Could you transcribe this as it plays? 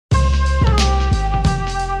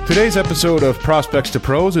Today's episode of Prospects to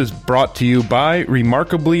Pros is brought to you by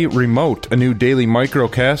Remarkably Remote, a new daily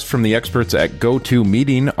microcast from the experts at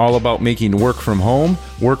GoToMeeting, all about making work from home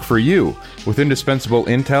work for you. With indispensable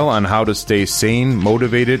intel on how to stay sane,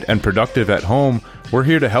 motivated, and productive at home, we're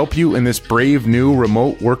here to help you in this brave new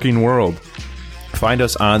remote working world. Find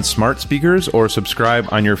us on smart speakers or subscribe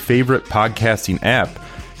on your favorite podcasting app.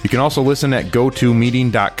 You can also listen at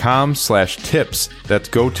gotomeeting.com/tips. That's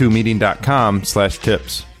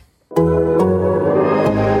gotomeeting.com/tips. Are you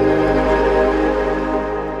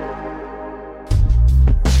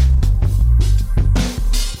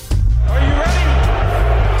ready?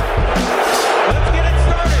 Let's get it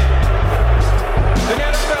started. The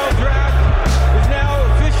NFL Draft is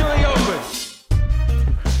now officially open.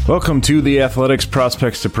 Welcome to the Athletics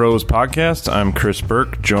Prospects to Pros podcast. I'm Chris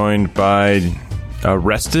Burke, joined by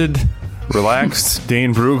rested, relaxed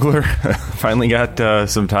Dane Brugler. Finally got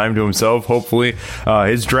some time to himself, hopefully.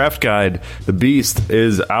 His draft guide, The Beast,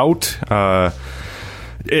 is out.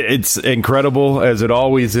 It's incredible, as it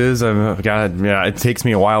always is. It takes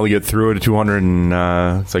me a while to get through it.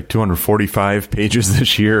 245 pages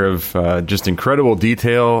this year of just incredible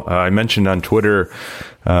detail. I mentioned on Twitter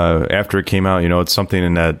after it came out, it's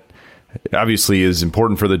something that obviously is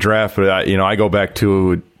important for the draft, but I go back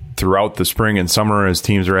to it throughout the spring and summer as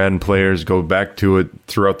teams are adding players, go back to it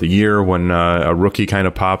throughout the year when a rookie kind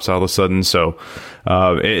of pops all of a sudden. So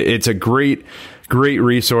it's a great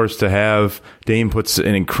resource to have. Dane puts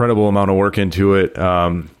an incredible amount of work into it.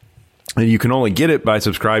 You can only get it by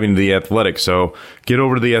subscribing to The Athletic. So get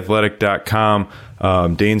over to theathletic.com.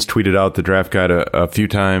 Dane's tweeted out the draft guide a few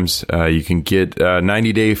times. You can get a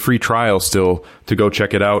 90-day free trial still to go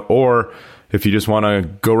check it out. Or if you just want to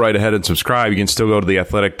go right ahead and subscribe, you can still go to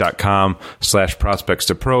theathletic.com/prospects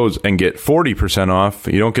to pros and get 40% off.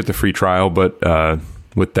 You don't get the free trial, but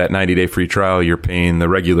with that 90-day free trial, you're paying the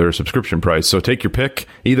regular subscription price. So take your pick.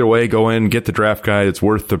 Either way, go in, get the draft guide. It's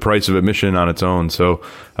worth the price of admission on its own. So,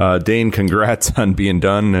 Dane, congrats on being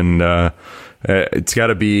done. And it's got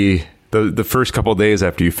to be the first couple of days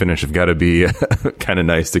after you finish have got to be kind of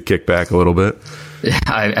nice to kick back a little bit. Yeah,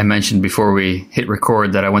 I mentioned before we hit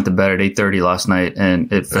record that I went to bed at 8:30 last night,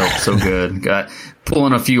 and it felt so good. Got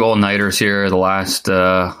pulling a few all-nighters here the last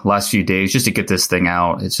few days just to get this thing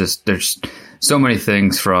out. It's just there's so many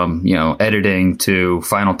things from editing to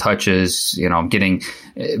final touches. I'm getting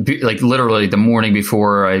like literally the morning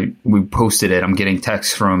before we posted it, I'm getting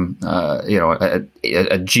texts from a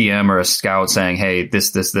GM or a scout saying, hey,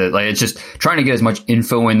 this. Like, it's just trying to get as much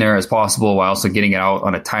info in there as possible while also getting it out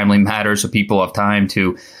on a timely matter so people have time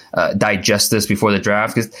to digest this before the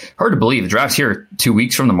draft. Because hard to believe the draft's here 2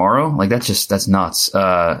 weeks from tomorrow. Like that's nuts.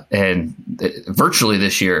 And virtually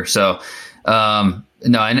this year. So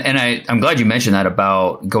no, and I'm glad you mentioned that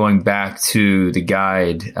about going back to the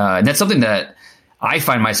guide. And that's something that I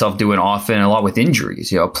find myself doing often, a lot with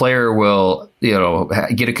injuries. A player will,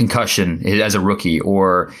 get a concussion as a rookie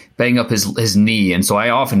or bang up his knee. And so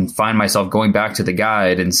I often find myself going back to the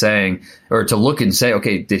guide and saying, or to look and say,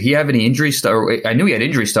 okay, did he have any injury stuff? I knew he had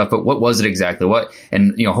injury stuff, but what was it exactly?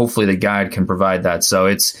 And hopefully the guide can provide that. So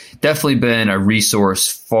it's definitely been a resource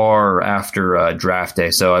far after draft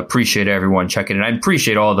day. So I appreciate everyone checking it. I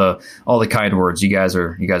appreciate all the kind words. You guys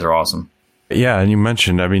are awesome. Yeah, and you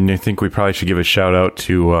mentioned, I think we probably should give a shout out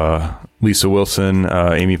to Lisa Wilson,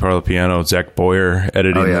 Amy Parlapiano, Zach Boyer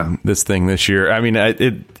editing this thing this year. We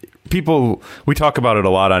talk about it a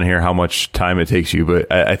lot on here, how much time it takes you,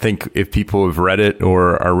 but I think if people have read it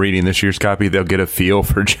or are reading this year's copy, they'll get a feel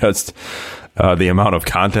for just the amount of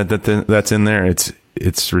content that's in there.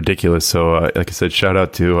 It's ridiculous. So, like I said, shout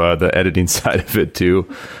out to the editing side of it too.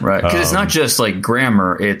 Right. Because it's not just like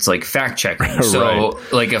grammar, it's like fact checking. So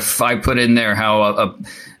like if I put in there how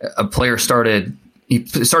a player started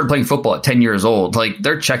playing football at 10 years old, like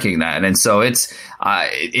they're checking that. And so it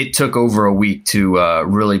took over a week to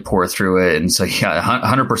really pour through it. And so, yeah,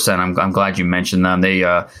 100%. I'm glad you mentioned them.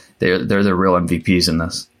 They're the real MVPs in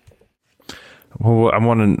this. Well, I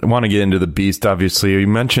want to get into the Beast, obviously. You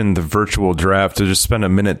mentioned the virtual draft, so just spend a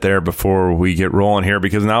minute there before we get rolling here,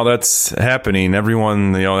 because now that's happening.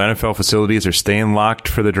 Everyone, NFL facilities are staying locked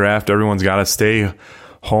for the draft. Everyone's got to stay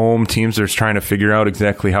home. Teams are trying to figure out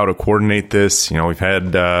exactly how to coordinate this. We've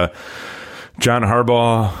had John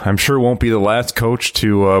Harbaugh, I'm sure, won't be the last coach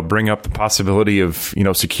to bring up the possibility of,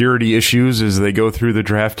 security issues as they go through the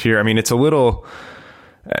draft here. It's a little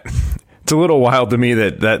wild to me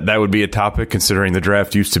that would be a topic, considering the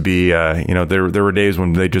draft used to be, there were days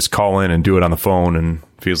when they just call in and do it on the phone, and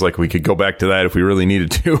feels like we could go back to that if we really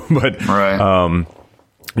needed to. But right.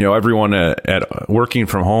 everyone at working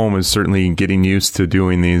from home is certainly getting used to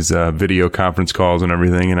doing these video conference calls and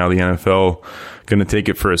everything, and now the NFL going to take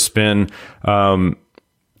it for a spin.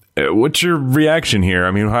 What's your reaction here?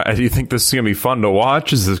 I mean, do you think this is going to be fun to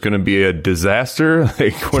watch? Is this going to be a disaster?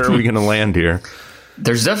 Like, where are we going to land here?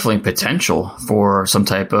 There's definitely potential for some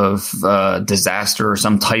type of disaster or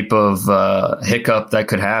some type of hiccup that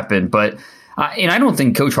could happen. But I don't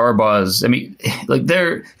think Coach Harbaugh's,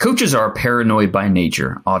 their coaches are paranoid by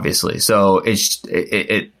nature, obviously. So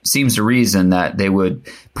it seems the reason that they would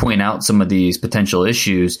point out some of these potential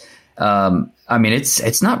issues.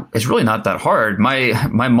 It's really not that hard.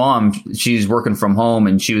 My mom, she's working from home,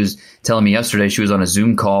 and she was telling me yesterday she was on a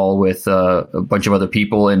Zoom call with a bunch of other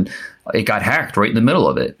people, and it got hacked right in the middle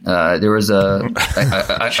of it. There was a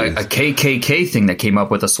KKK thing that came up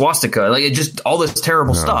with a swastika, it just all this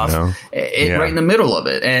terrible stuff right in the middle of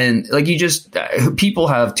it. And people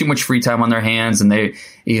have too much free time on their hands, and they're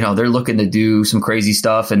looking to do some crazy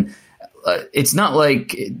stuff. And it's not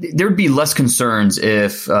like there'd be less concerns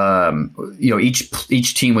if,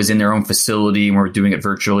 each team was in their own facility and we're doing it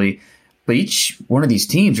virtually. But each one of these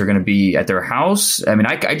teams are going to be at their house. I mean,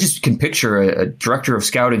 I just can picture a director of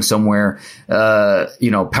scouting somewhere,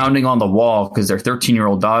 pounding on the wall because their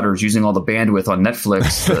 13-year-old daughter is using all the bandwidth on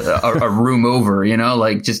Netflix a room over,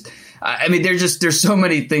 there's so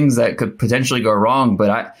many things that could potentially go wrong.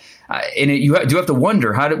 But you do have to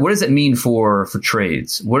wonder what does it mean for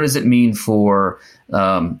trades? What does it mean for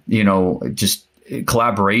just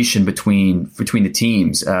collaboration between the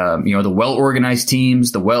teams? The well-organized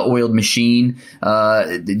teams, the well-oiled machine.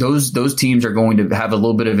 Those teams are going to have a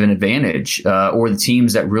little bit of an advantage, or the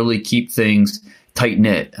teams that really keep things tight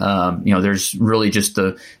knit. There's really just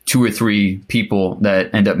the 2 or 3 people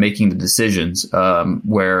that end up making the decisions,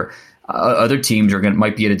 where other teams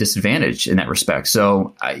might be at a disadvantage in that respect.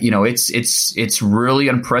 So, it's really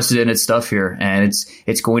unprecedented stuff here, and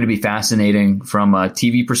it's going to be fascinating from a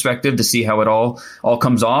TV perspective to see how it all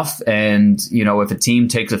comes off. And, if a team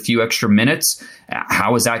takes a few extra minutes,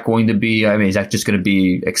 how is that going to be? I mean, is that just going to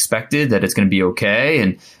be expected that it's going to be okay?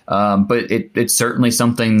 And, but it's certainly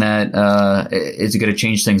something that is going to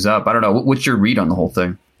change things up. I don't know. What's your read on the whole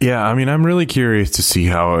thing? Yeah, I mean, I'm really curious to see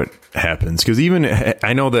how it happens, because even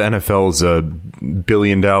I know the NFL is a $1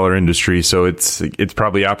 billion industry, so it's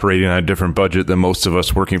probably operating on a different budget than most of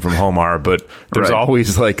us working from home are. But there's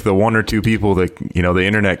always like the 1 or 2 people that the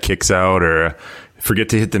internet kicks out, or forget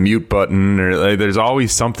to hit the mute button, or there's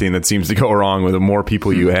always something that seems to go wrong with the more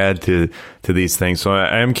people you add to these things. So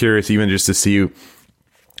I am curious, even just to see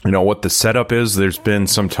what the setup is. There's been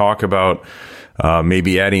some talk about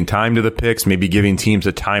maybe adding time to the picks, maybe giving teams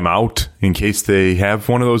a timeout in case they have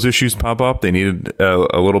one of those issues pop up. They needed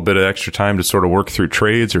a little bit of extra time to sort of work through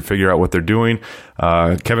trades or figure out what they're doing.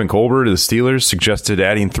 Kevin Colbert of the Steelers suggested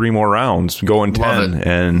adding 3 more rounds, going 10,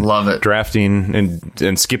 and drafting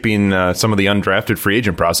and skipping some of the undrafted free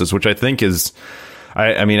agent process, which I think is...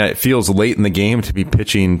 it feels late in the game to be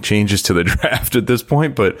pitching changes to the draft at this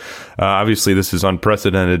point, but obviously this is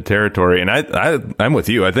unprecedented territory. And I'm with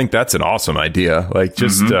you. I think that's an awesome idea.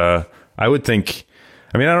 I would think,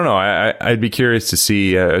 I don't know. I'd be curious to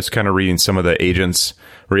see. I was kind of reading some of the agents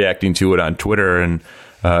reacting to it on Twitter, and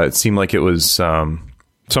it seemed like it was some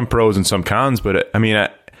pros and some cons. But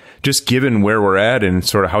just given where we're at and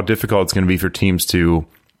sort of how difficult it's going to be for teams to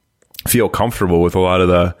feel comfortable with a lot of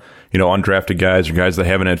the undrafted guys or guys that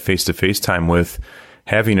haven't had face-to-face time with,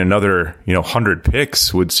 having another 100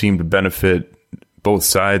 picks would seem to benefit both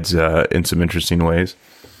sides in some interesting ways.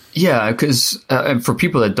 Yeah, because for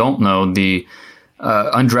people that don't know, the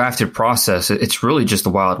undrafted process, it's really just the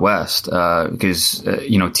Wild West, because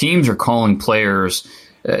teams are calling players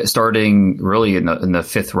starting really in the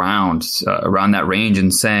 5th round, around that range,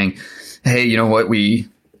 and saying, hey, you know what, we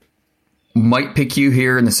might pick you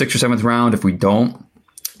here in the 6th or 7th round. If we don't,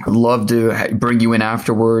 I'd love to bring you in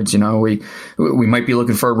afterwards. We might be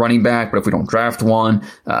looking for a running back, but if we don't draft one,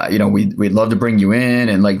 we'd love to bring you in.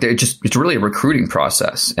 And it's really a recruiting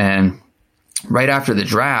process. And right after the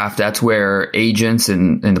draft, that's where agents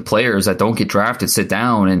and the players that don't get drafted sit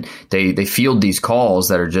down and they field these calls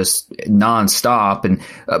that are just nonstop. And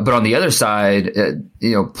but on the other side,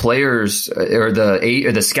 players or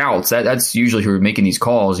the scouts, that's usually who are making these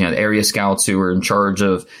calls. The area scouts who are in charge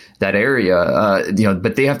of that area,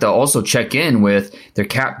 but they have to also check in with their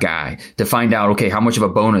cap guy to find out, okay, how much of a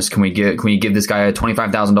bonus can we give? Can we give this guy a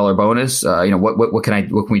 $25,000 bonus? What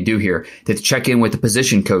can we do here? To check in with the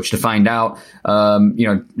position coach to find out,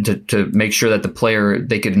 to make sure that the player,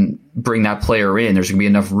 they can bring that player in. There's going to be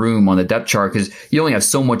enough room on the depth chart because you only have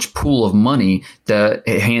so much pool of money to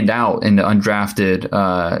hand out in the undrafted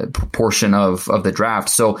portion of the draft.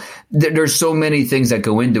 So there's so many things that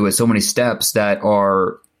go into it, so many steps that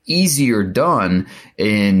are easier done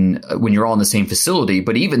when you're all in the same facility.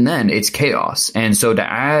 But even then, it's chaos. And so to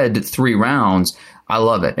add 3 rounds, I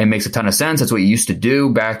love it. It makes a ton of sense. That's what you used to do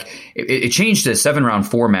back. It changed to a 7-round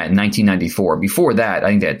format in 1994. Before that, I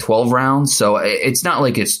think they had 12 rounds. So it's not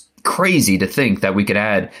like it's crazy to think that we could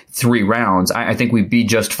add 3 rounds. I think we'd be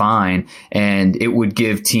just fine. And it would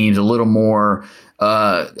give teams a little more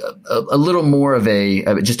of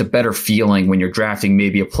just a better feeling when you're drafting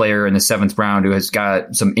maybe a player in the 7th round who has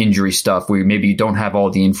got some injury stuff where maybe you don't have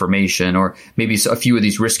all the information, or maybe a few of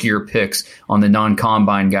these riskier picks on the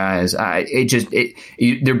non-combine guys.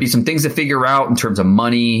 There'd be some things to figure out in terms of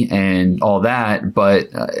money and all that,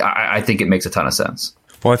 but I think it makes a ton of sense.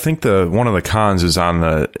 Well, I think one of the cons is on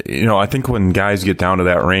I think when guys get down to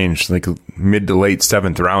that range, like mid to late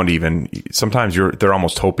 7th round, even sometimes they're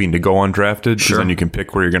almost hoping to go undrafted because then you can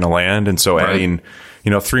pick where you're going to land. And so adding,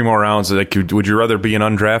 3 more rounds, like, would you rather be an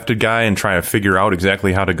undrafted guy and try to figure out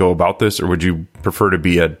exactly how to go about this? Or would you prefer to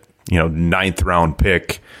be a, 9th round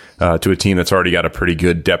pick to a team that's already got a pretty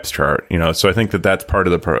good depth chart, So I think that's part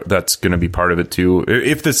of that's going to be part of it too.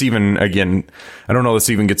 If this even, again, I don't know,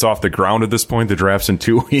 this even gets off the ground at this point. The draft's in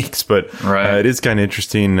 2 weeks, but it is kind of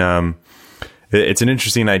interesting. It's an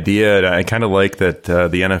interesting idea. And I kind of like that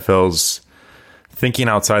the NFL's thinking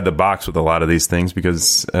outside the box with a lot of these things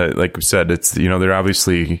because, like we said, it's they're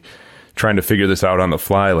obviously trying to figure this out on the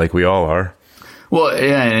fly, like we all are. Well,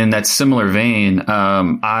 yeah, in that similar vein,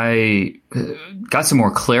 I got some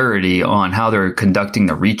more clarity on how they're conducting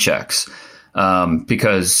the rechecks.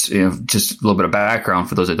 Because, just a little bit of background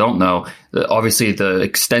for those that don't know, obviously the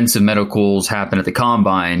extensive medicals happen at the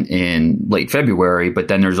combine in late February, but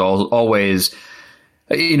then there's always,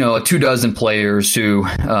 24 players who,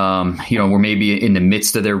 were maybe in the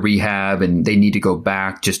midst of their rehab and they need to go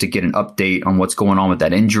back just to get an update on what's going on with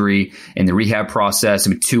that injury and the rehab process. I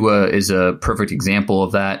mean, Tua is a perfect example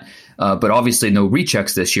of that. But obviously no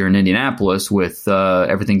rechecks this year in Indianapolis with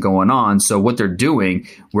everything going on. So what they're doing,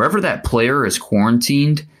 wherever that player is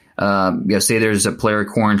quarantined, say there's a player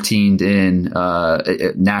quarantined in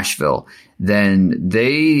Nashville, then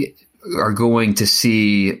they are going to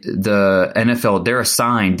see the NFL, they're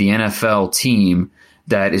assigned the NFL team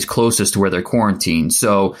that is closest to where they're quarantined.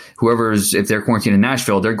 So if they're quarantined in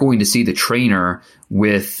Nashville, they're going to see the trainer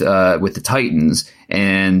with the Titans,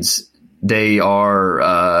 and they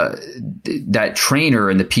are that trainer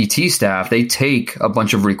and the PT staff, they take a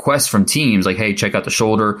bunch of requests from teams like, hey, check out the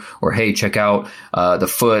shoulder, or hey, check out the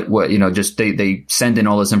foot. They send in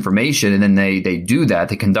all this information, and then they do that.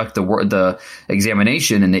 They conduct the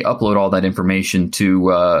examination, and they upload all that information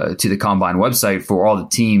to the Combine website for all the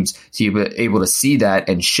teams to be able to see that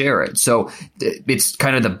and share it. So it's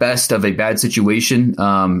kind of the best of a bad situation,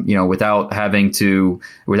 without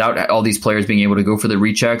all these players being able to go for the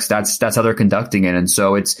rechecks. That's how they're conducting it. And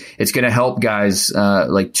so it's going to help guys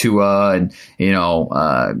like Tua and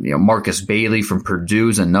Marcus Bailey from Purdue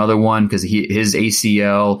is another one because his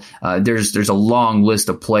ACL. There's a long list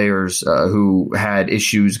of players who had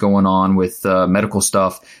issues going on with medical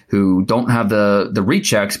stuff who don't have the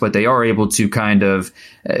rechecks, but they are able to kind of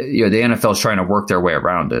the NFL is trying to work their way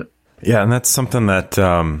around it. Yeah, and that's something that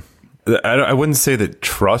I wouldn't say that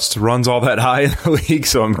trust runs all that high in the league.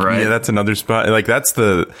 So that's another spot. Like that's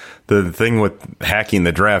the thing with hacking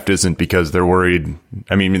the draft isn't because they're worried.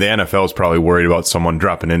 I mean, the NFL is probably worried about someone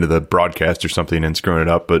dropping into the broadcast or something and screwing it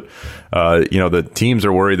up. But, the teams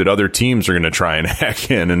are worried that other teams are going to try and hack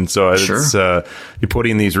in. And so it's, you're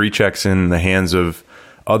putting these rechecks in the hands of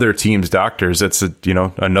other teams' doctors. That's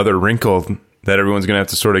another wrinkle that everyone's going to have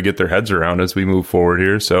to sort of get their heads around as we move forward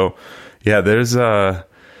here. So yeah, there's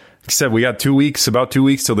like I said, we got about 2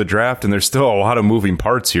 weeks till the draft, and there's still a lot of moving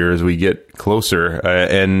parts here as we get closer.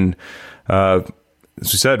 As we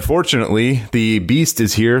said, fortunately, the Beast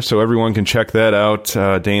is here, so everyone can check that out,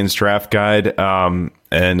 Dane's draft guide. And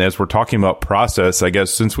as we're talking about process, I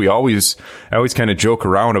guess since I always kind of joke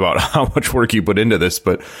around about how much work you put into this,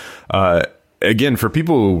 but again, for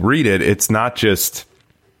people who read it, it's not just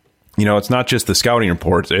the scouting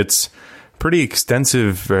reports. It's pretty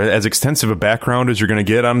extensive, as extensive a background as you're going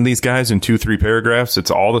to get on these guys in 2-3 paragraphs. It's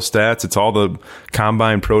all the stats. It's all the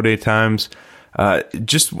combine pro day times.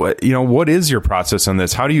 What is your process on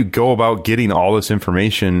this? How do you go about getting all this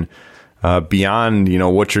information beyond,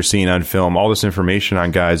 what you're seeing on film, all this information on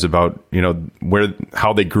guys about,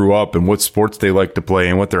 how they grew up and what sports they like to play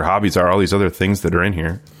and what their hobbies are, all these other things that are in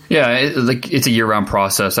here? Yeah, it's a year-round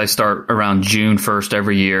process. I start around June 1st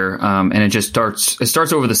every year, and it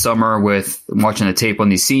starts over the summer with watching the tape on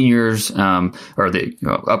these seniors, or the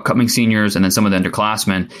upcoming seniors, and then some of the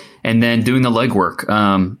underclassmen, and then doing the legwork.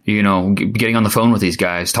 Getting on the phone with these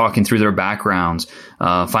guys, talking through their backgrounds,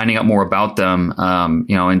 finding out more about them.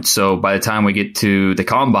 And so by the time we get to the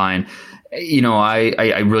combine,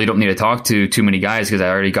 I really don't need to talk to too many guys because I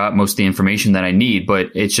already got most of the information that I need,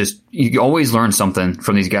 but it's just, you always learn something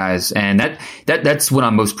from these guys. And that's what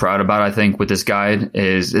I'm most proud about, I think, with this guide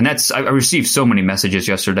I received so many messages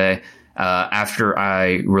yesterday, after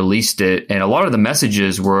I released it. And a lot of the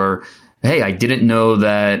messages were, hey, I didn't know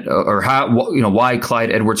that, or why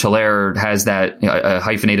Clyde Edwards-Helaire has that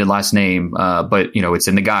hyphenated last name, but it's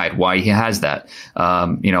in the guide why he has that.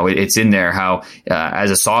 It's in there how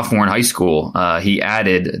as a sophomore in high school, he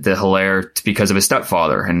added the Helaire because of his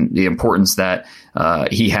stepfather and the importance that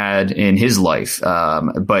he had in his life,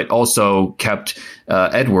 but also kept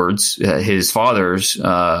Edwards, his father's,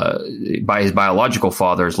 by his biological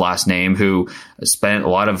father's last name, who spent a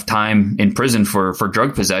lot of time in prison for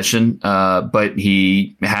drug possession, but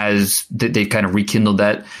they kind of rekindled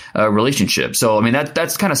that relationship. So, I mean,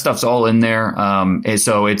 that's kind of stuff's all in there. And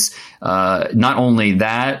so it's not only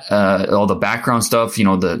that, all the background stuff,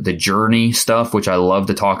 the journey stuff, which I love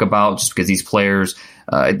to talk about just because these players,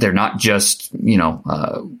 they're not just,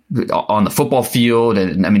 on the football field.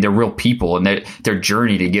 And I mean, they're real people, and their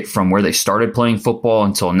journey to get from where they started playing football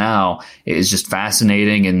until now is just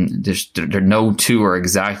fascinating. And no two are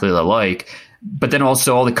exactly alike. But then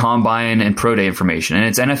also all the combine and pro day information, and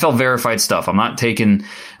it's NFL verified stuff. I'm not taking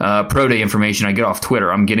pro day information I get off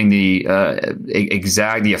Twitter. I'm getting the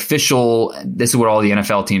official. This is what all the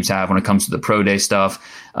NFL teams have when it comes to the pro day stuff.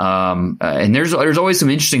 And there's always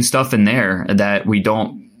some interesting stuff in there that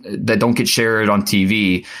don't get shared on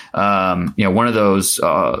TV. One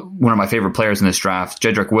of my favorite players in this draft,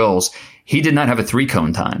 Jedrick Wills, he did not have a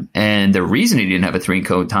 3-cone time, and the reason he didn't have a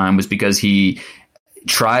 3-cone time was because he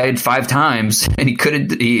tried 5 times and he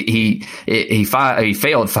couldn't. He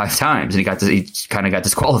failed 5 times, and he kind of got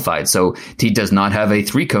disqualified. So he does not have a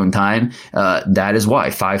 3-cone time. That is why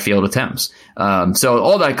 5 failed attempts. So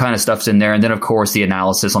all that kind of stuff's in there, and then of course the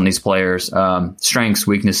analysis on these players, strengths,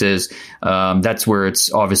 weaknesses. That's where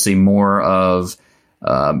it's obviously more of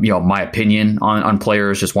my opinion on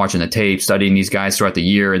players, just watching the tape, studying these guys throughout the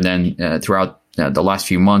year, and then throughout the last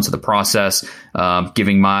few months of the process,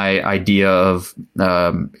 giving my idea of,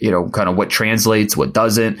 kind of what translates, what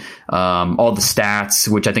doesn't, all the stats,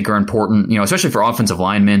 which I think are important, especially for offensive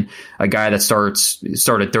linemen, a guy that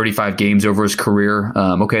started 35 games over his career.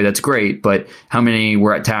 Okay, that's great, but how many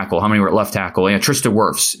were at tackle? How many were at left tackle? Tristan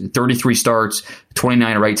Wirfs, 33 starts,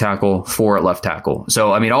 29 at right tackle, 4 at left tackle.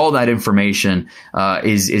 So, I mean, all that information,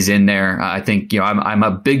 is in there. I think, I'm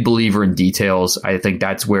a big believer in details. I think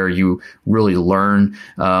that's where you really learn,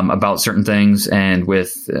 about certain things. And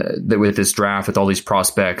with this draft, with all these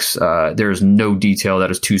prospects, there's no detail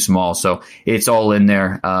that is too small. So it's all in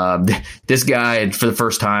there. This guy, for the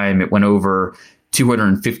first time, it went over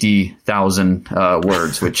 250,000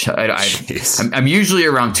 words, which I'm usually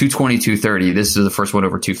around 220, 230. This is the first one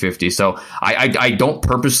over 250. So I don't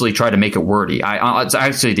purposely try to make it wordy. It's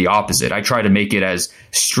actually the opposite. I try to make it as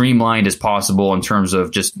streamlined as possible in terms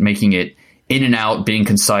of just making it in and out, being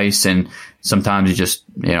concise, and sometimes it just,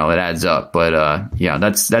 it adds up. But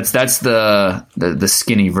that's the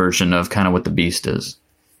skinny version of kind of what the beast is.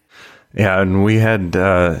 Yeah, and we had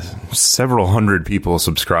several hundred people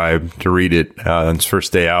subscribe to read it on its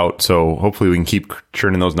first day out. So hopefully we can keep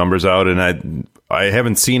churning those numbers out. And I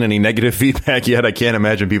haven't seen any negative feedback yet. I can't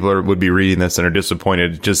imagine people would be reading this and are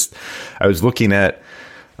disappointed. Just, I was looking at,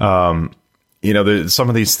 some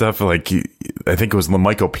of these stuff, like, I think it was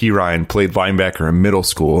LaMichael Pirine played linebacker in middle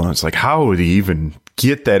school. And it's like, how would he even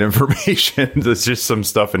get that information? There's just some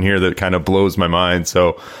stuff in here that kind of blows my mind.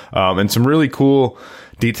 So, and some really cool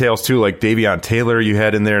details too, like Davion Taylor you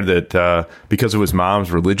had in there that because of his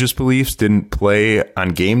mom's religious beliefs didn't play on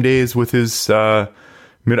game days with his I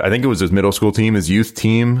think it was his middle school team, his youth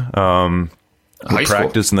team, would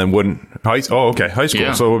practice and then wouldn't high school.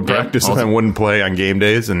 Yeah. So would practice and then wouldn't play on game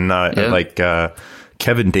days. And like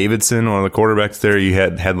Kevin Davidson, one of the quarterbacks there, you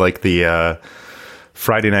had like the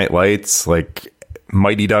Friday Night Lights, like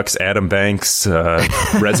Mighty Ducks Adam Banks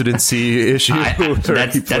residency issue where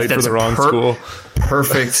he played for the wrong school.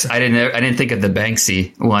 Perfect. I didn't think of the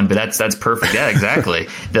Banksy one, but that's perfect. Yeah, exactly.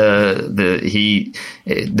 The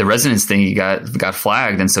residence thing, he got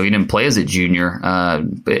flagged, and so he didn't play as a junior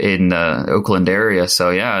in the Oakland area.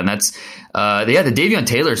 So yeah, and that's the Davion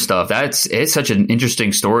Taylor stuff. It's such an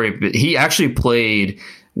interesting story. He actually played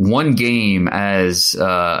one game as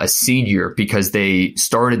a senior because they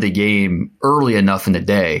started the game early enough in the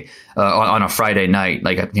day on a Friday night,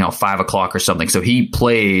 like 5 o'clock or something. So he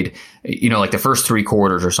played, like the first 3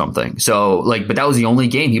 quarters or something. So like, but that was the only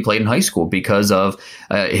game he played in high school because of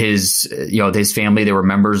his family. They were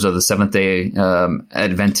members of the Seventh-day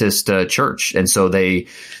Adventist church, and so they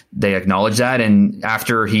acknowledged that. And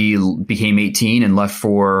after he became 18 and left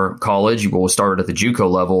for college, started at the JUCO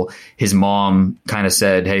level, his mom kind of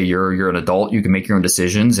said, "Hey, you're an adult. You can make your own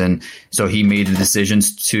decisions." And so he made the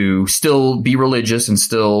decisions to still be religious and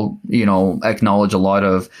still, acknowledge a lot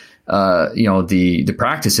of, the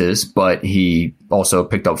practices, but he also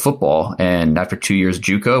picked up football. And after 2 years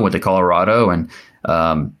JUCO, went to Colorado, and,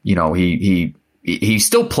 he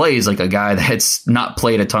still plays like a guy that's not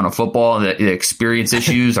played a ton of football. The experience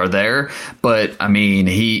issues are there, but I mean,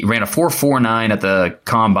 he ran a 4.49 at the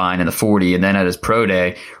combine in the 40, and then at his pro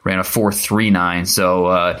day ran a 4.39. So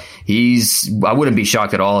I wouldn't be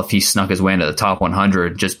shocked at all if he snuck his way into the top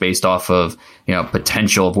 100 just based off of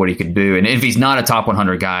potential of what he could do. And if he's not a top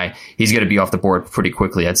 100 guy, he's going to be off the board pretty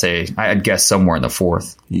quickly. I'd guess somewhere in the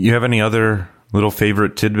 4th. You have any other little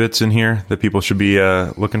favorite tidbits in here that people should be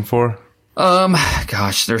looking for?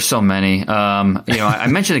 Gosh, there's so many. I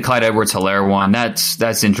mentioned the Clyde Edwards-Helaire one.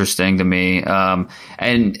 That's interesting to me.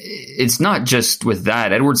 And it's not just with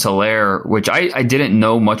that. Edwards-Helaire, which I didn't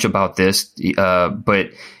know much about this,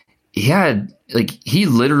 but he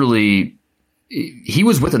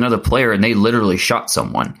was with another player and they literally shot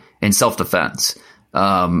someone in self-defense.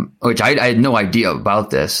 Which I had no idea about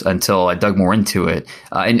this until I dug more into it.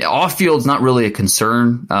 And off-field's not really a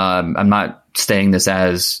concern. I'm not saying this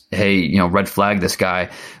as, hey, red flag this guy,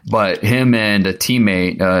 but him and a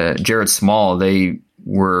teammate, Jared Small, they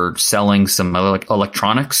were selling some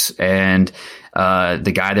electronics, and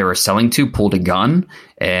the guy they were selling to pulled a gun,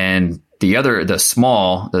 and the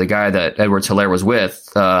guy that Edwards-Helaire was with,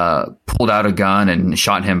 pulled out a gun and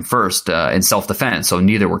shot him first in self-defense. So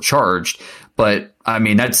neither were charged. But I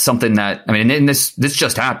mean, that's something and this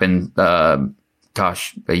just happened, a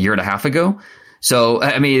year and a half ago. So,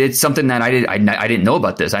 I mean, it's something that I didn't know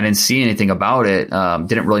about this. I didn't see anything about it.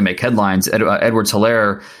 Didn't really make headlines.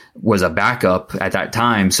 Edwards-Helaire was a backup at that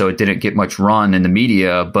time, so it didn't get much run in the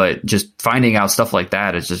media, but just finding out stuff like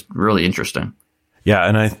that is just really interesting. Yeah,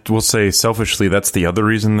 and I will say selfishly, that's the other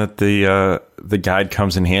reason that the guide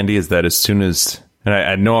comes in handy, is that as soon as, and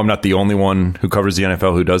I know I'm not the only one who covers the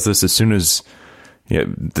NFL who does this, as soon as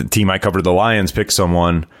the team I cover, the Lions, pick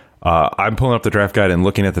someone, I'm pulling up the draft guide and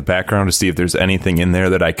looking at the background to see if there's anything in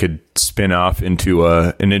there that I could spin off into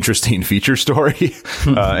an interesting feature story.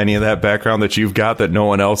 Any of that background that you've got that no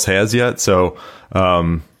one else has yet. So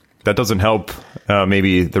that doesn't help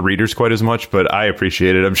maybe the readers quite as much, but I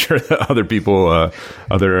appreciate it. I'm sure that other people,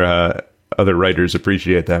 other writers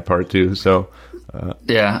appreciate that part too. So.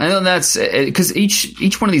 Yeah, and that's because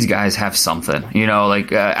each one of these guys have something,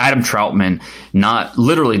 like Adam Troutman,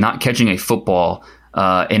 not catching a football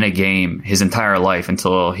in a game his entire life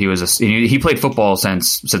until he played football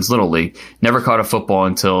since Little League, never caught a football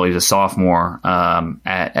until he was a sophomore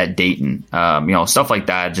at Dayton. Stuff like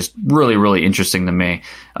that, just really, really interesting to me.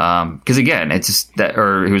 Because again, it's just that,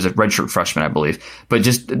 or he was a redshirt freshman, I believe. But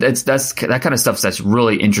just that's that kind of stuff that's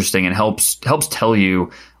really interesting and helps tell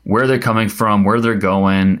you where they're coming from, where they're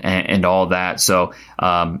going, and all that. So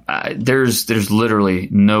there's literally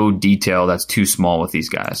no detail that's too small with these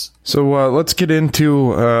guys. So let's get into,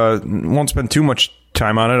 won't spend too much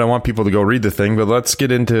time on it. I want people to go read the thing, but let's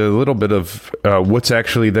get into a little bit of what's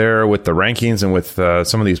actually there with the rankings and with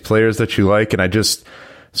some of these players that you like. And I just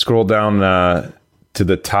scrolled down to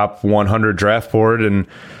the top 100 draft board, and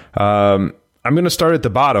I'm going to start at the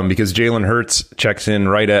bottom because Jalen Hurts checks in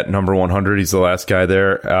right at number 100. He's the last guy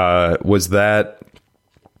there. Is that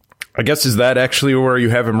actually where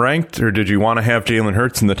you have him ranked, or did you want to have Jalen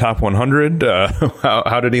Hurts in the top 100?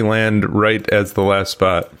 How did he land right as the last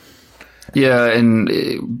spot? Yeah, and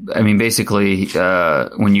I mean, basically,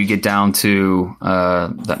 when you get down to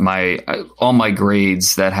all my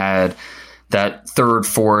grades that had that third,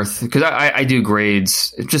 fourth, because I do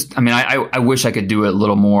grades. I wish I could do it a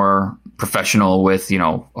little more professional with, a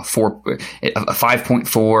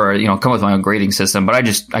 5.4, come with my own grading system, but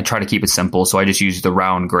I try to keep it simple. So I just use the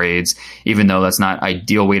round grades, even though that's not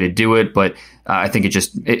ideal way to do it. But I think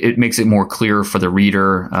it makes it more clear for the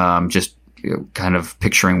reader, kind of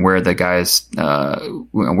picturing where the guys,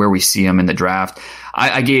 where we see him in the draft.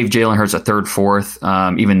 I gave Jalen Hurts a third, fourth,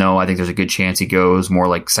 even though I think there's a good chance he goes more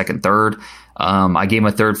like second, third. I gave him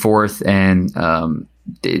a third, fourth, and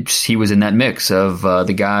he was in that mix of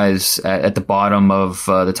the guys at the bottom of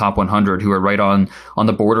the top 100 who are right on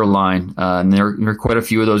the borderline. And there are quite a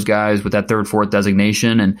few of those guys with that third, fourth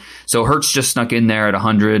designation. And so Hurts just snuck in there at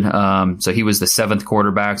 100. So he was the 7th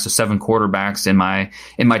quarterback. So 7 quarterbacks in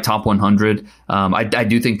my top 100. I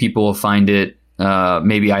do think people will find it.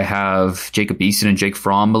 Maybe I have Jacob Eason and Jake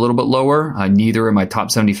Fromm a little bit lower. Neither in my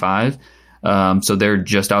top 75. So they're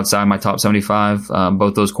just outside my top 75,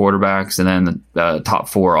 both those quarterbacks. And then the top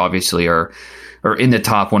 4 obviously are in the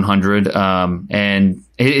top 100. And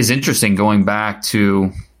it is interesting going back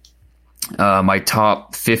to my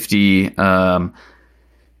top 50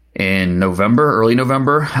 in November, early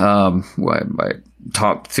November, my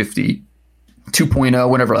top 50 2.0,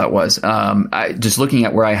 whatever that was. Just looking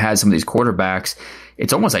at where I had some of these quarterbacks,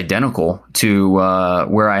 it's almost identical to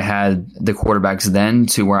where I had the quarterbacks then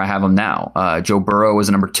to where I have them now. Joe Burrow was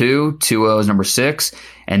number 2, Tua was number 6,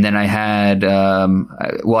 and then I had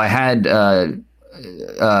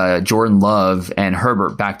Jordan Love and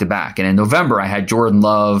Herbert back to back. And in November, I had Jordan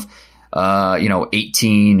Love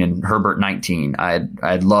 18 and Herbert 19. I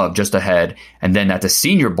had Love just ahead. And then at the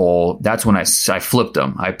Senior Bowl, that's when I flipped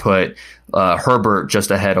them. I put Herbert just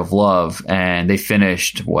ahead of Love, and they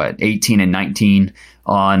finished 18 and 19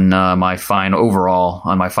 on my final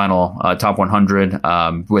top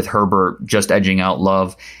 100, with Herbert just edging out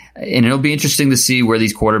Love. And it'll be interesting to see where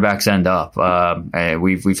these quarterbacks end up.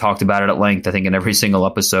 We've talked about it at length, I think, in every single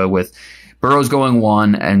episode, with Burrow's going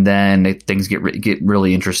 1, and then things get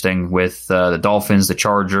really interesting with the Dolphins, the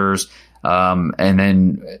Chargers, and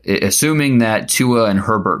then assuming that Tua and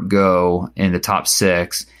Herbert go in the top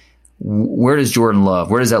 6, where does Jordan Love?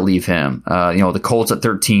 Where does that leave him? The Colts at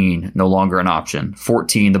 13, no longer an option.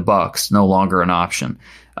 14, the Bucks, no longer an option.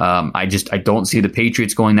 I don't see the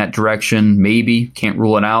Patriots going that direction. Maybe, can't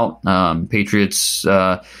rule it out. Patriots.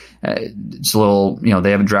 It's a little,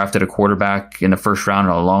 they haven't drafted a quarterback in the first round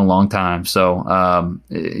in a long, long time. So,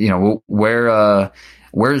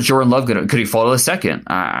 where's Jordan Love going to, could he fall to the second?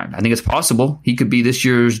 I think it's possible. He could be this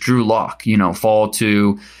year's Drew Lock, fall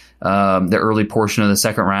to the early portion of the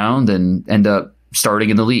second round and end up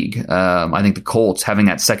starting in the league. I think the Colts having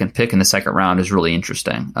that second pick in the second round is really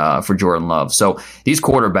interesting for Jordan Love. So these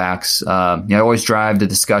quarterbacks, always drive the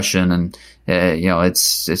discussion, and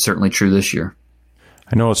it's certainly true this year.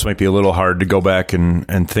 I know this might be a little hard to go back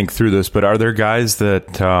and think through this, but are there guys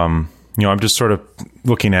that, I'm just sort of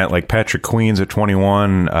looking at, like Patrick Queen's at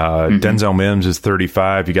 21, Denzel Mims is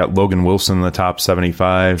 35, you got Logan Wilson in the top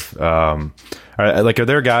 75. Are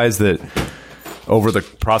there guys that over the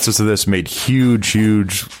process of this made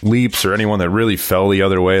huge leaps, or anyone that really fell the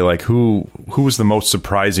other way? Like who was the most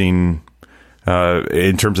surprising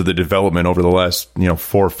in terms of the development over the last,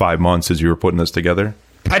 4 or 5 months as you were putting this together?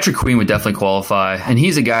 Patrick Queen would definitely qualify, and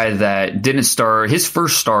he's a guy that didn't start. His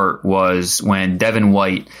first start was when Devin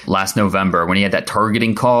White last November, when he had that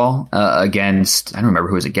targeting call against, I don't remember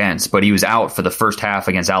who it was against, but he was out for the first half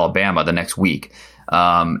against Alabama the next week.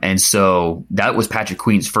 And so that was Patrick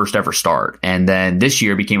Queen's first ever start. And then this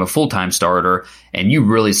year became a full-time starter, and you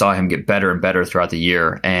really saw him get better and better throughout the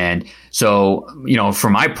year. And so,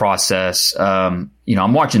 for my process, I'm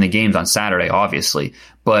watching the games on Saturday, obviously,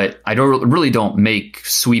 but I don't make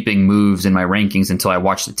sweeping moves in my rankings until I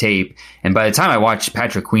watch the tape. And by the time I watch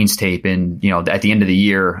Patrick Queen's tape at the end of the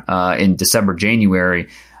year, in December, January,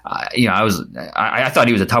 I thought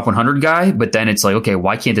he was a top 100 guy, but then it's like, okay,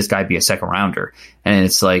 why can't this guy be a second rounder? And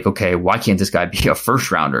it's like, okay, why can't this guy be a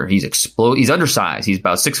first rounder? He's undersized. He's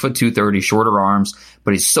about 6'2", 230, shorter arms,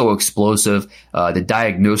 but he's so explosive. The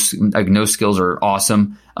diagnose skills are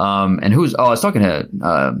awesome. I was talking to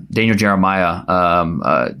Daniel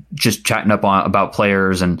Jeremiah, just chatting about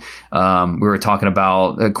players, and we were talking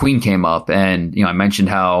about Queen came up, and I mentioned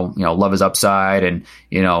how love his upside, and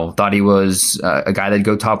thought he was a guy that'd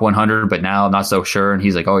go top 100, but now I'm not so sure. And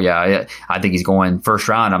he's like, oh yeah, I think he's going first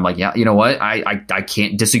round. I'm like, yeah, you know what? I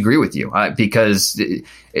can't disagree with you, because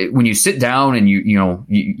when you sit down and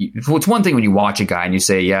it's one thing when you watch a guy and you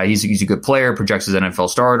say, yeah, he's a good player, projects as an NFL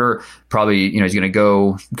starter, probably, he's going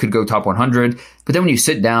to could go top 100. But then when you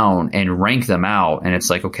sit down and rank them out, and it's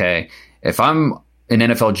like, okay, if I'm an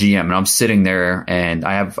NFL GM and I'm sitting there and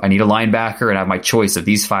I need a linebacker and I have my choice of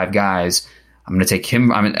these 5 guys, I'm going to take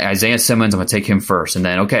him. Isaiah Simmons, I'm going to take him first. And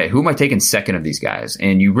then, okay, who am I taking second of these guys?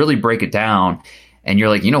 And you really break it down, and you're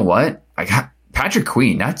like, you know what? I got Patrick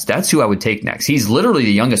Queen. That's who I would take next. He's literally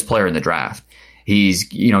the youngest player in the draft.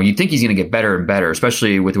 He's, you think he's going to get better and better,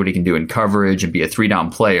 especially with what he can do in coverage and be a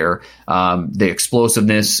 3-down player. The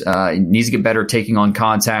explosiveness, needs to get better taking on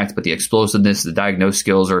contact, but the explosiveness, the diagnose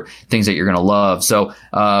skills are things that you're going to love. So,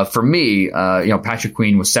 for me, Patrick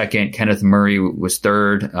Queen was second, Kenneth Murray was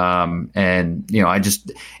third.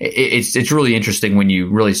 It's really interesting when you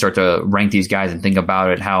really start to rank these guys and think about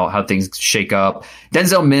it, how things shake up.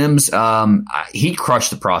 Denzel Mims, he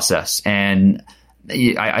crushed the process, and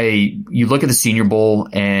you look at the Senior Bowl,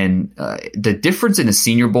 and the difference in the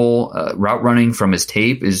Senior Bowl route running from his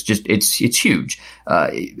tape is just it's huge.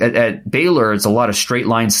 At Baylor, it's a lot of straight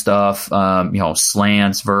line stuff,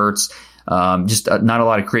 slants, verts, just not a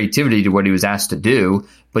lot of creativity to what he was asked to do.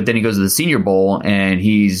 But then he goes to the Senior Bowl and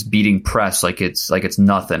he's beating press like it's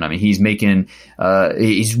nothing. I mean, he's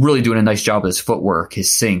really doing a nice job of his footwork,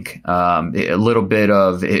 his sink, a little bit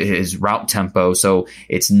of his route tempo. So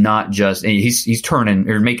it's not just he's turning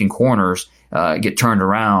or making corners get turned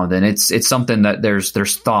around, and it's something that there's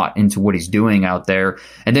thought into what he's doing out there.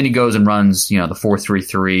 And then he goes and runs the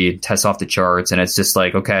 4.33, tests off the charts, and it's just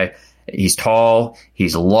like, okay, he's tall,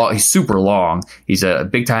 he's super long, he's a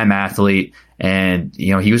big time athlete. And,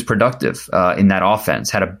 he was productive in that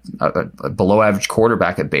offense, had a below average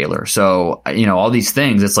quarterback at Baylor. So, all these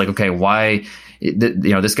things, it's like, okay, why,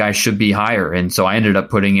 this guy should be higher. And so I ended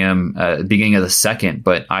up putting him at the beginning of the second,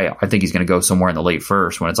 but I think he's going to go somewhere in the late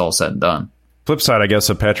first when it's all said and done. Flip side, I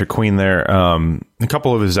guess, of Patrick Queen there, a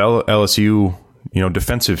couple of his LSU,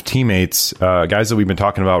 defensive teammates, guys that we've been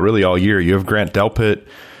talking about really all year. You have Grant Delpit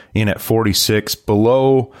in at 46,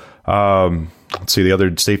 below, let's see, the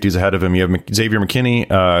other safeties ahead of him. You have Xavier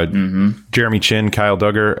McKinney, Jeremy Chin, Kyle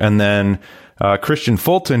Duggar, and then Christian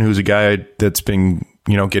Fulton, who's a guy that's been,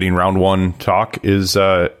 getting round one talk, is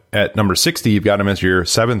at number 60. You've got him as your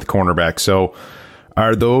 7th cornerback. So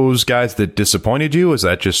are those guys that disappointed you? Is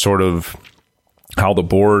that just sort of how the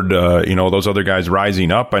board, those other guys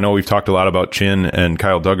rising up? I know we've talked a lot about Chin and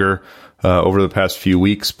Kyle Duggar over the past few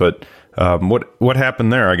weeks, but what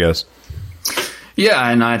happened there, I guess?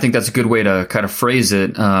 Yeah, and I think that's a good way to kind of phrase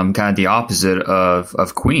it, kind of the opposite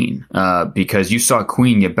of Queen, because you saw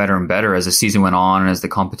Queen get better and better as the season went on and as the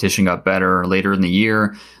competition got better later in the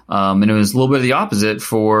year. And it was a little bit of the opposite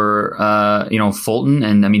for, Fulton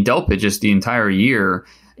and, Delpit just the entire year.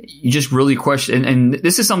 You just really question, and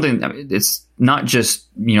this is something, it's not just,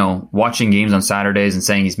 watching games on Saturdays and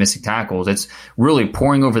saying he's missing tackles. It's really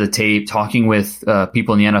poring over the tape, talking with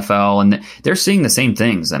people in the NFL, and they're seeing the same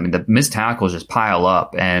things. The missed tackles just pile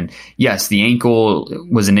up. And yes, the ankle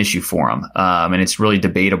was an issue for him. And it's really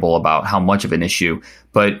debatable about how much of an issue.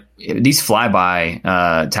 But these flyby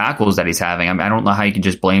tackles that he's having, I don't know how you can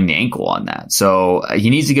just blame the ankle on that. So he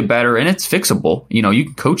needs to get better, and it's fixable. You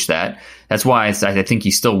can coach that. That's why I think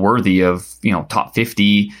he's still worthy of, top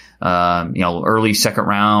 50, early second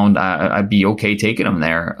round. I'd be okay taking him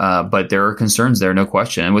there. But there are concerns there, no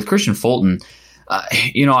question. And with Christian Fulton,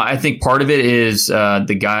 I think part of it is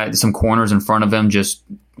some corners in front of him just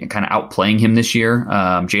kind of outplaying him this year.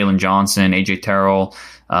 Jalen Johnson, AJ Terrell,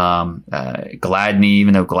 Gladney,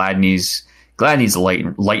 even though Gladney's a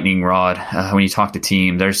lightning rod when you talk to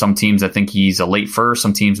teams. There's some teams that think he's a late first,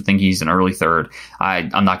 some teams that think he's an early third. I'm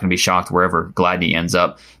not going to be shocked wherever Gladney ends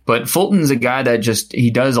up. But Fulton's a guy that he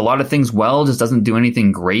does a lot of things well, just doesn't do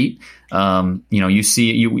anything great.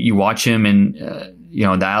 You watch him and,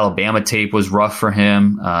 the Alabama tape was rough for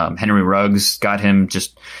him. Henry Ruggs got him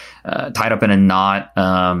just tied up in a knot.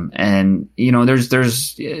 He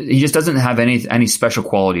just doesn't have any special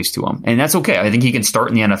qualities to him. And that's okay. I think he can start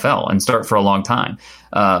in the NFL and start for a long time.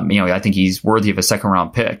 I think he's worthy of a second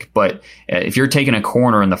round pick. But if you're taking a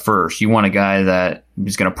corner in the first, you want a guy that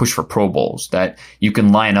is going to push for Pro Bowls, that you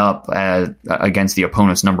can line up against the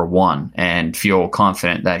opponent's number one and feel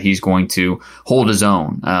confident that he's going to hold his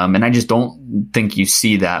own. And I just don't think you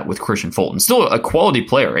see that with Christian Fulton. Still a quality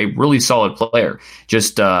player, a really solid player.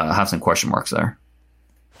 Just have some question marks there.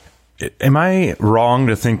 Am I wrong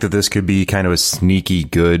to think that this could be kind of a sneaky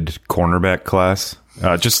good cornerback class?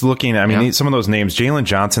 Just looking, some of those names, Jalen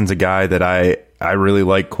Johnson's a guy that I really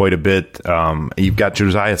like quite a bit. You've got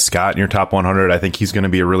Josiah Scott in your top 100. I think he's going to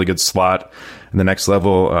be a really good slot in the next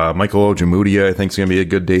level. Michael Ojemudia, I think, is going to be a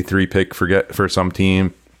good day 3 pick for some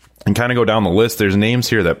team. And kind of go down the list. There's names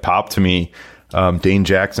here that pop to me. Dane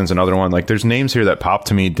Jackson's another one. Like, there's names here that pop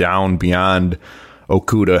to me down beyond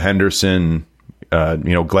Okudah, Henderson,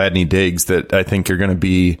 Gladney, Diggs, that I think are going to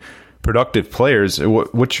be productive players.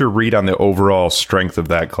 What's your read on the overall strength of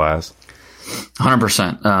that class?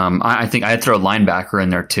 100%. I think I'd throw a linebacker in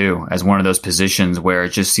there too, as one of those positions where it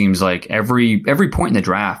just seems like every point in the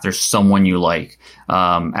draft, there's someone you like.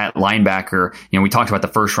 At linebacker, we talked about the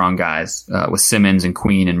first round guys with Simmons and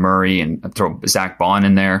Queen and Murray, and throw Zach Bond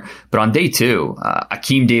in there. But on day 2,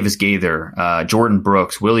 Akeem Davis-Gaither, Jordan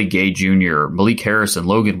Brooks, Willie Gay Jr., Malik Harrison,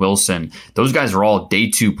 Logan Wilson, those guys are all day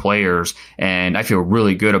 2 players, and I feel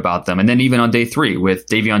really good about them. And then even on day 3 with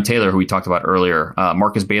Davion Taylor, who we talked about earlier,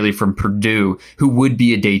 Marcus Bailey from Purdue, who would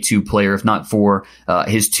be a day 2 player if not for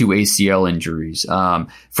his 2 ACL injuries.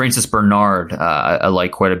 Francis Bernard, I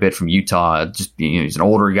like quite a bit from Utah. Just he's an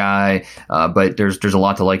older guy, but there's a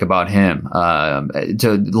lot to like about him.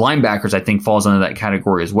 To linebackers, I think falls under that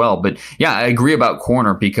category as well. But yeah, I agree about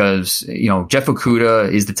corner because Jeff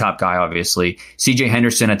Okudah is the top guy, obviously. CJ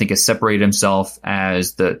Henderson, I think, has separated himself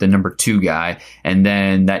as the number 2 guy, and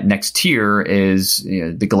then that next tier is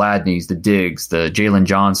the Gladneys, the Diggs, the Jalen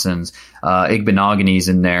Johnsons, Igbenogany's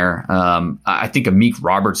in there. I think Amik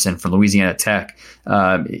Robertson from Louisiana Tech.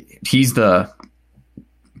 He's the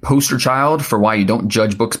poster child for why you don't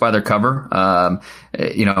judge books by their cover.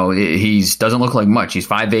 He doesn't look like much. He's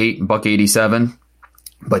 5'8", $187.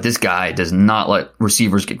 But this guy does not let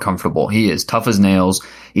receivers get comfortable. He is tough as nails.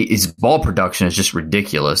 His ball production is just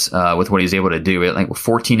ridiculous with what he's able to do. With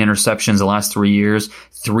 14 interceptions the last 3 years,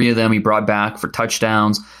 3 of them he brought back for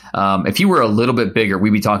touchdowns. If he were a little bit bigger,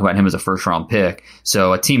 we'd be talking about him as a first-round pick.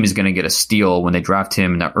 So a team is going to get a steal when they draft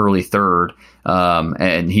him in the early 3rd,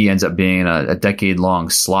 and he ends up being a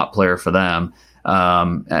decade-long slot player for them.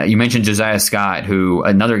 You mentioned Josiah Scott, who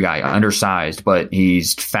another guy, undersized, but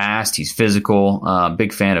he's fast. He's physical.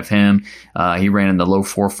 Big fan of him. He ran in the low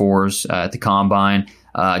 4.4s at the combine.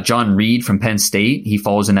 John Reed from Penn State. He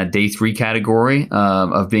falls in that day 3 category,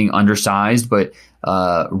 of being undersized, but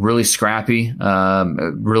really scrappy.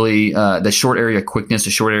 The short area quickness, the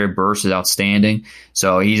short area burst is outstanding.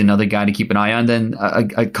 So he's another guy to keep an eye on. Then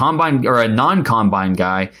a combine or a non-combine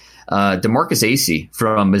guy, DeMarcus Acey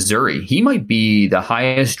from Missouri. He might be the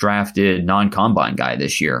highest drafted non-combine guy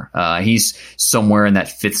this year. He's somewhere in that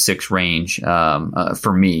 5th, 6th range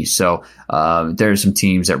for me. So there's some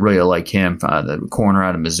teams that really like him, the corner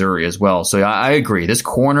out of Missouri as well. So I agree. This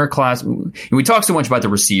corner class, we talk so much about the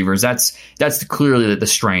receivers. That's clearly the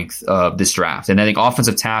strength of this draft. And I think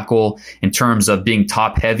offensive tackle, in terms of being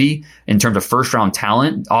top heavy, in terms of first round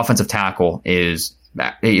talent, offensive tackle is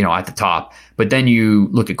at the top. But then you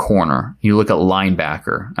look at corner, you look at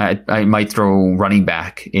linebacker. I might throw running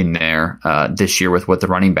back in there this year with what the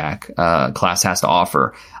running back class has to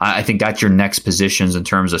offer. I think that's your next positions in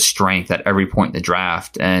terms of strength at every point in the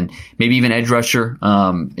draft, and maybe even edge rusher.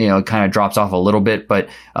 Kind of drops off a little bit, but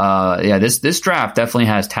this draft definitely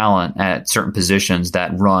has talent at certain positions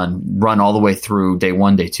that run all the way through day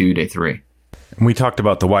 1, day 2, day 3. We talked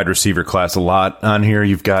about the wide receiver class a lot on here.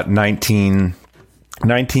 You've got 19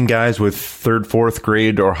 guys with 3rd, 4th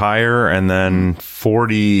grade or higher, and then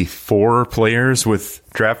 44 players with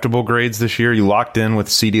draftable grades this year. You locked in with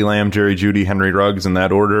CeeDee Lamb, Jerry Jeudy, Henry Ruggs in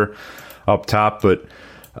that order up top. But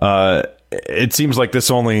it seems like this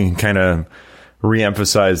only kind of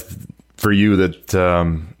reemphasized for you that,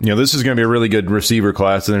 this is going to be a really good receiver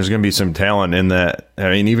class, and there's going to be some talent in that. I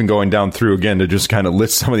mean, even going down through again to just kind of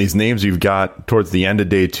list some of these names you've got towards the end of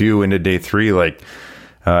day 2 into day 3, like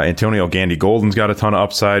Antonio Gandy-Golden's got a ton of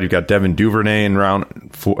upside. You've got Devin Duvernay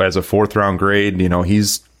as a 4th round grade.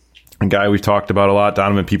 He's a guy we've talked about a lot.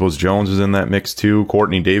 Donovan Peoples-Jones is in that mix too.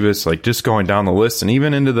 Courtney Davis, like just going down the list, and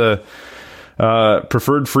even into the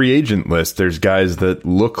preferred free agent list, there's guys that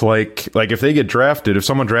look like if they get drafted, if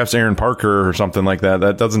someone drafts Aaron Parker or something like that,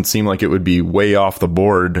 that doesn't seem like it would be way off the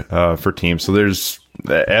board for teams. So there's,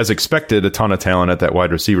 as expected, a ton of talent at that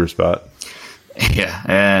wide receiver spot. Yeah,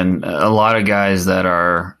 and a lot of guys that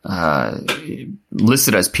are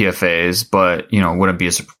listed as PFAs, but wouldn't be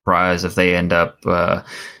a surprise if they end up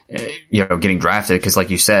getting drafted, because like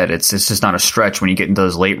you said, it's just not a stretch when you get into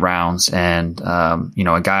those late rounds. And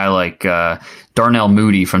a guy like Darnell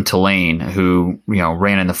Mooney from Tulane, who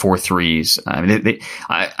ran in the 4.3s.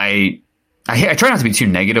 I try not to be too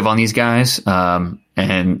negative on these guys, but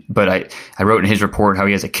I wrote in his report how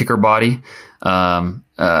he has a kicker body.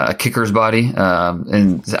 A kicker's body. I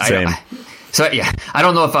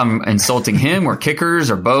don't know if I'm insulting him or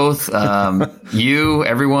kickers or both,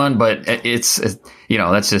 everyone, but it's that's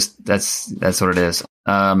what it is.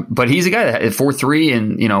 But he's a guy that had 4.3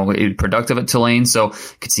 and, productive at Tulane. So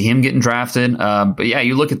could see him getting drafted. But yeah,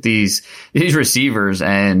 you look at these receivers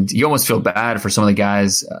and you almost feel bad for some of the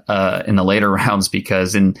guys, in the later rounds,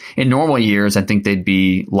 because in normal years, I think they'd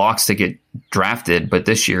be locks to get drafted. But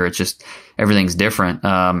this year, it's just, everything's different.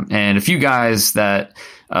 And a few guys that,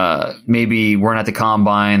 maybe weren't at the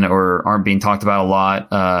combine or aren't being talked about a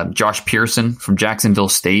lot. Josh Pearson from Jacksonville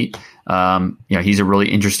State. He's a really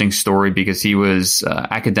interesting story because he was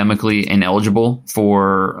academically ineligible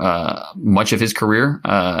for much of his career.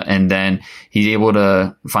 And then he's able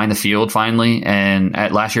to find the field finally. And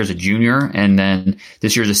at last year as a junior, and then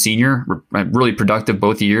this year as a senior, really productive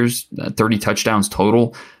both years, 30 touchdowns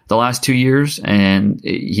total the last 2 years. And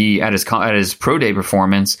he, at his pro day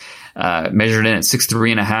performance, measured in at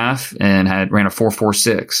 6'3.5" and ran a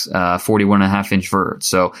 4.46, 41.5 inch vert.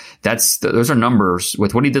 So those are numbers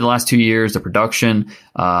with what he did the last 2 years, the production,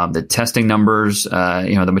 the testing numbers,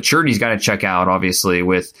 the maturity he's got to check out, obviously,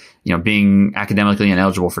 with, being academically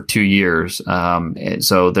ineligible for 2 years.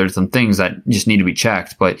 So there's some things that just need to be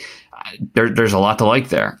checked, but there's a lot to like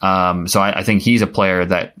there. So I think he's a player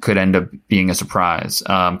that could end up being a surprise.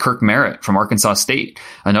 Kirk Merritt from Arkansas State,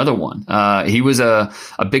 another one. He was a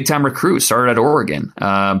big time recruit, started at Oregon,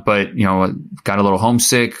 but got a little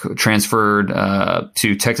homesick, transferred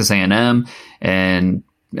to Texas A&M, and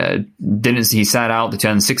he sat out the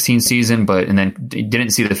 2016 season, and then didn't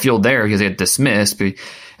see the field there because he had dismissed. But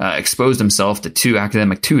exposed himself to 2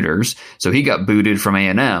 academic tutors, so he got booted from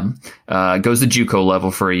A&M. Goes to JUCO level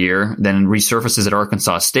for a year, then resurfaces at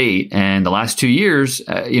Arkansas State, and the last 2 years,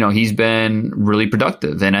 he's been really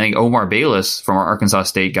productive. And I think Omar Bayless from Arkansas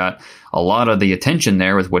State got a lot of the attention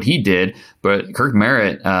there with what he did. But Kirk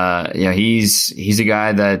Merritt, he's a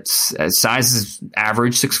guy that's size is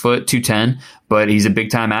average, 6 foot, 210, but he's a big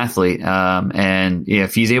time athlete. And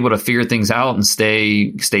if he's able to figure things out and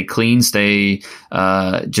stay clean,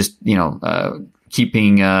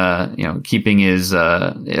 keeping his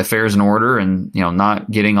affairs in order and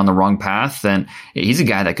not getting on the wrong path, then he's a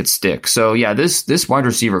guy that could stick. So yeah, this wide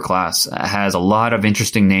receiver class has a lot of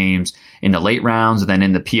interesting names in the late rounds and then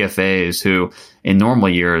in the PFAs, who in normal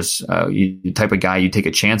years, the type of guy you take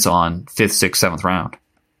a chance on 5th, 6th, 7th round.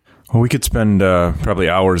 Well, we could spend probably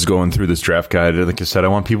hours going through this draft guide. Like I said, I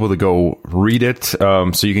want people to go read it.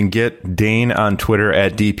 So you can get Dane on Twitter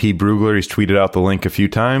at DP Brugler. He's tweeted out the link a few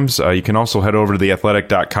times. You can also head over to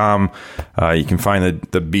theathletic.com. You can find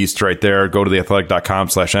the beast right there. Go to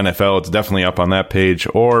theathletic.com/NFL. It's definitely up on that page.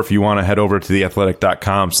 Or if you want to head over to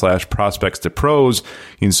theathletic.com/prospects to pros,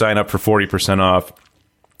 you can sign up for 40% off.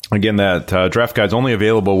 Again, that draft guide's only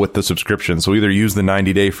available with the subscription. So either use the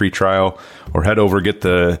 90-day free trial or head over, get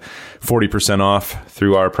the 40% off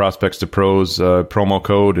through our Prospects to Pros promo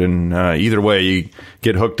code. And either way, you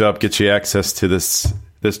get hooked up, get you access to this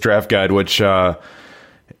draft guide, which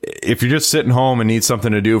if you're just sitting home and need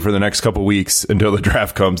something to do for the next couple weeks until the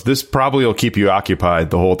draft comes, this probably will keep you occupied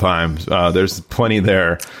the whole time. There's plenty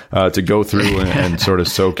there to go through and sort of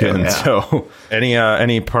soak in. Yeah. So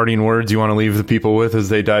any parting words you want to leave the people with as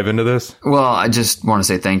they dive into this? Well, I just want to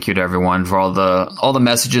say thank you to everyone for all the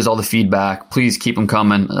messages, all the feedback. Please keep them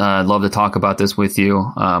coming. I'd love to talk about this with you.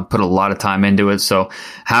 Put a lot of time into it. So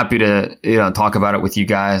happy to talk about it with you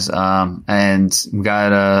guys. And we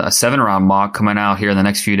got a 7-round mock coming out here in the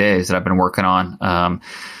next few days that I've been working on,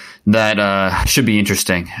 that should be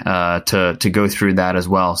interesting to go through that as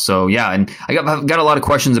well. So yeah, and I've got a lot of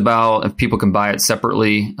questions about if people can buy it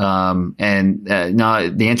separately, no,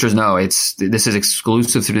 the answer is no. This is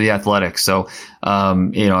exclusive through The Athletic. So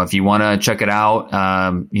if you want to check it out,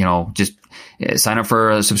 just sign up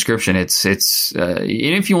for a subscription. It's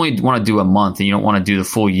even if you only want to do a month and you don't want to do the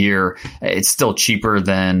full year, it's still cheaper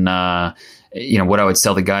than what I would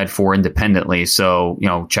sell the guide for independently. So,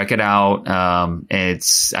 check it out.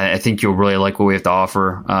 I think you'll really like what we have to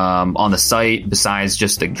offer, on the site besides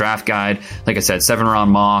just the draft guide. Like I said,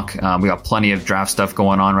 7-round mock. We got plenty of draft stuff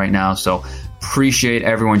going on right now. So appreciate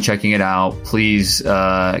everyone checking it out. Please,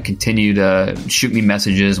 continue to shoot me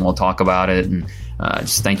messages and we'll talk about it. And,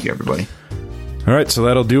 just thank you, everybody. All right, so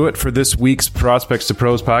that'll do it for this week's Prospects to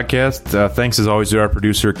Pros podcast. Thanks, as always, to our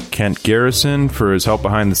producer, Kent Garrison, for his help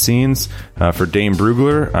behind the scenes. For Dane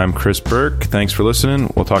Brugler, I'm Chris Burke. Thanks for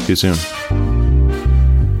listening. We'll talk to you soon.